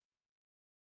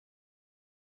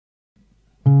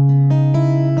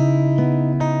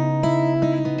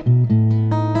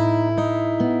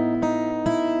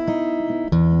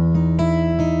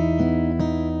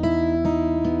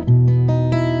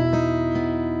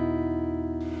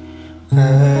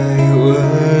I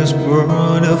was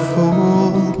born a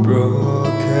fool,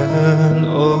 broken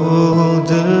all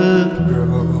the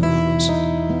roads.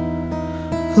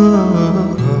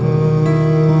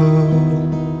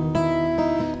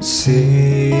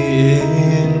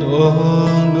 Seeing all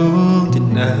new,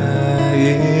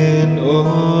 denying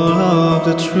all of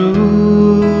the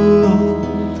truth.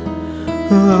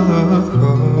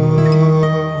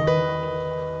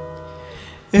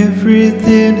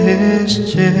 Everything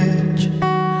has changed.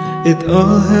 It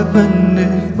all happened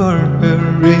for a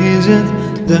reason,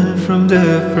 done from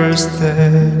the first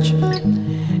stage.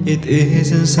 It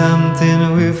isn't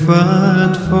something we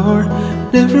fought for.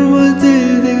 Never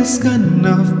wanted this kind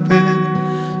of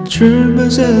pain. Turned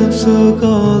myself so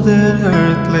cold and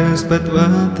heartless, but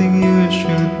one thing you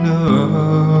should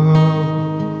know.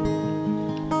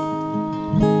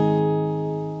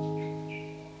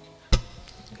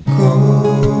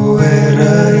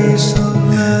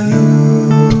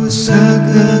 Sa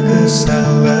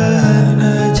kekesalan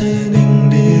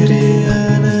ajining diri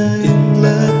ana in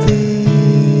LATHI.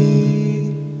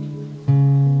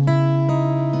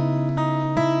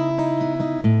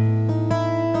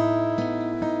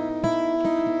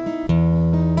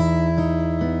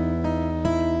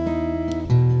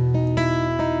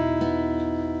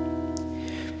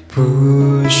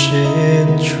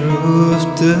 Pushing through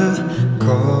the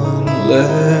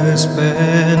countless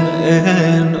pain,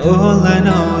 and all I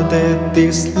know that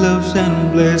this love's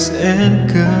endless and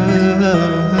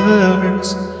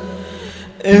curse.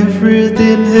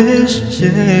 Everything has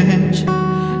changed.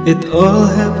 It all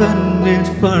happened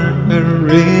for a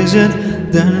reason,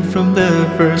 done from the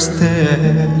first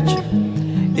stage.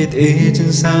 It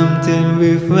isn't something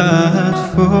we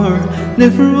fought for.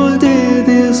 Never wanted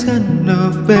this kind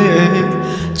of pain.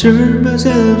 Turned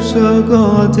myself so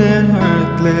cold and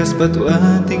heartless, but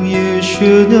one thing you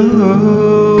should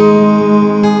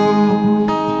know.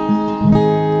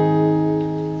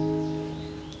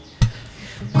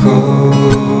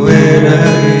 Kowe ra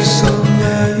iso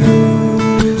mlayu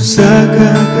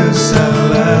saka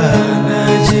kesalahan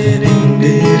ajining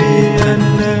diri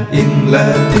ana ing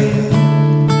LATHI.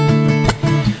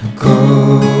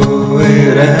 Kowe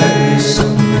ra iso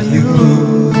mlayu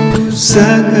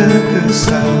saka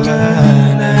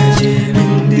kesalahan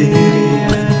ajining diri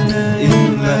ana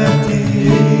ing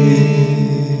LATHI.